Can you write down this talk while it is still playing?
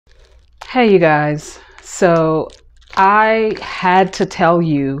Hey, you guys. So I had to tell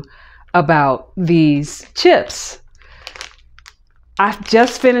you about these chips. I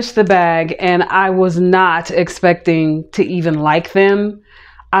just finished the bag and I was not expecting to even like them.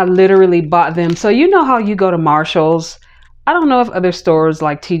 I literally bought them. So you know how you go to Marshall's? I don't know if other stores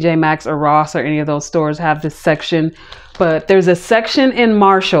like TJ Maxx or Ross or any of those stores have this section, but there's a section in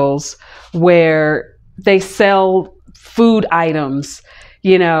Marshall's where they sell food items.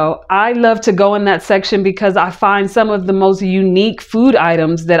 I love to go in that section because I find some of the most unique food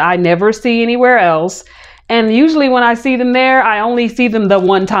items that I never see anywhere else. And usually when I see them there, I only see them the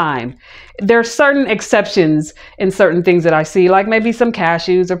one time. There are certain exceptions in certain things that I see, like maybe some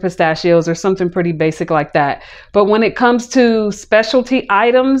cashews or pistachios or something pretty basic like that. But when it comes to specialty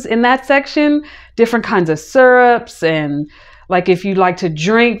items in that section, different kinds of syrups and like if you like to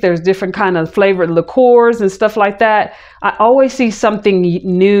drink, there's different kind of flavored liqueurs and stuff like that. I always see something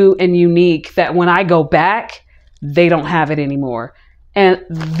new and unique that when I go back, they don't have it anymore. And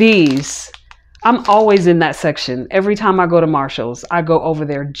these, I'm always in that section. Every time I go to Marshall's, I go over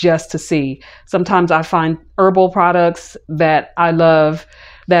there just to see. Sometimes I find herbal products that I love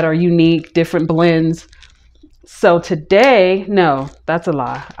that are unique, different blends. So today, no, that's a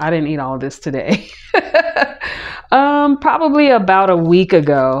lie. I didn't eat all of this today. Probably about a week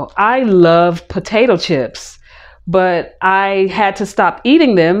ago, I love potato chips, but I had to stop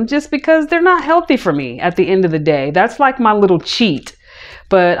eating them just because they're not healthy for me at the end of the day. That's like my little cheat.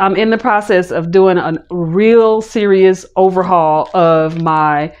 But I'm in the process of doing a real serious overhaul of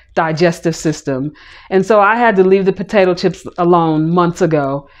my digestive system. And so I had to leave the potato chips alone months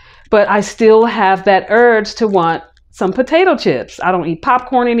ago. But I still have that urge to want some potato chips. I don't eat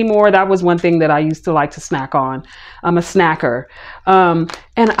popcorn anymore. That was one thing that I used to like to snack on. I'm a snacker. And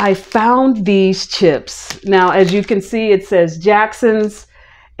I found these chips. Now, as you can see, it says Jackson's,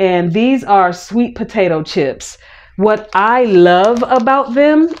 and these are sweet potato chips. What I love about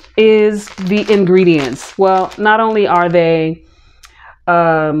them is the ingredients. Well, not only are they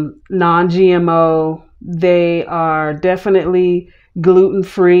non-GMO, they are definitely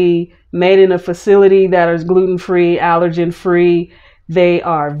gluten-free, made in a facility that is gluten-free, allergen-free. They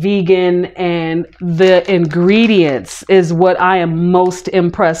are vegan, and the ingredients is what I am most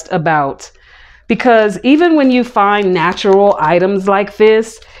impressed about. Because even when you find natural items like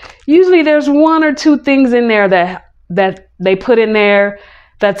this, usually there's one or two things in there that they put in there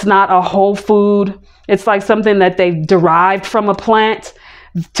that's not a whole food. It's like something that they've derived from a plant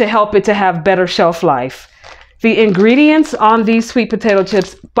to help it to have better shelf life. The ingredients on these sweet potato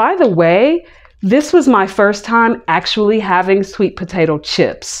chips, by the way, this was my first time actually having sweet potato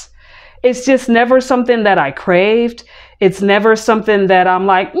chips. It's just never something that I craved. It's never something that I'm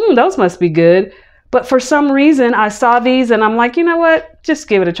like, those must be good. But for some reason, I saw these and I'm like, you know what? Just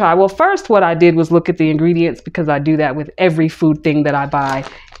give it a try. Well, first, what I did was look at the ingredients because I do that with every food thing that I buy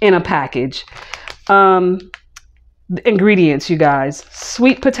in a package. The ingredients, you guys,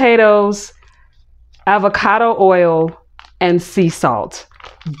 sweet potatoes, avocado oil, and sea salt.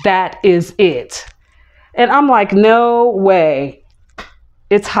 That is it. And I'm like, no way.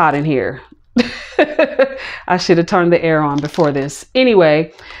 It's hot in here. I should have turned the air on before this.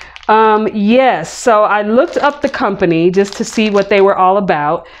 Anyway, yes, so I looked up the company just to see what they were all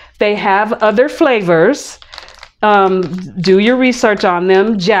about. They have other flavors. Do your research on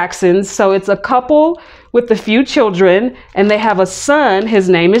them. Jackson's. So it's a couple with a few children, and they have a son. His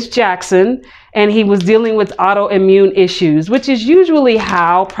name is Jackson, and he was dealing with autoimmune issues, which is usually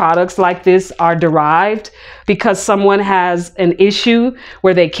how products like this are derived, because someone has an issue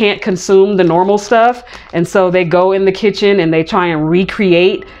where they can't consume the normal stuff. And so they go in the kitchen and they try and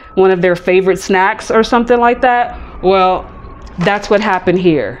recreate one of their favorite snacks or something like that. Well, that's what happened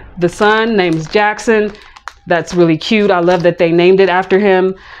here. The son name's Jackson. That's really cute. I love that they named it after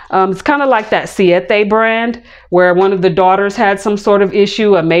him. It's kind of like that Siete brand where one of the daughters had some sort of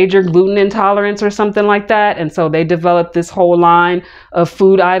issue, a major gluten intolerance or something like that. And so they developed this whole line of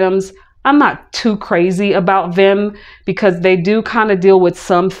food items. I'm not too crazy about them because they do kind of deal with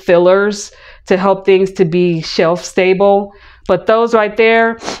some fillers to help things to be shelf stable. But those right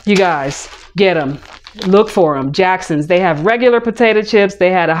there, you guys, get them. Look for them. Jackson's. They have regular potato chips.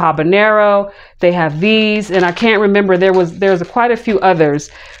 They had a habanero. They have these, and I can't remember. There's quite a few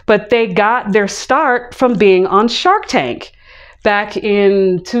others, but they got their start from being on Shark Tank back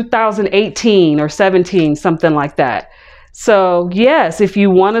in 2018 or 17, something like that. So yes, if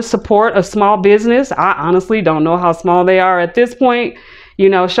you want to support a small business, I honestly don't know how small they are at this point. You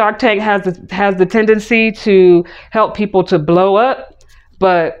know, Shark Tank has the tendency to help people to blow up,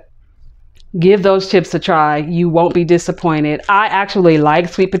 but Give those chips a try. You won't be disappointed. I actually like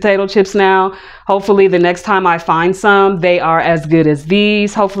sweet potato chips now. Hopefully the next time I find some, they are as good as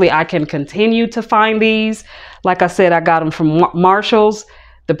these. Hopefully I can continue to find these. Like I said, I got them from Marshall's.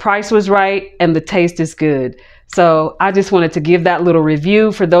 The price was right and the taste is good. So I just wanted to give that little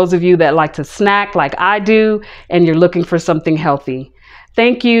review for those of you that like to snack like I do and you're looking for something healthy.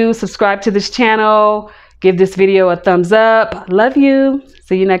 Thank you. Subscribe to this channel. Give this video a thumbs up. Love you.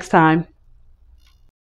 See you next time.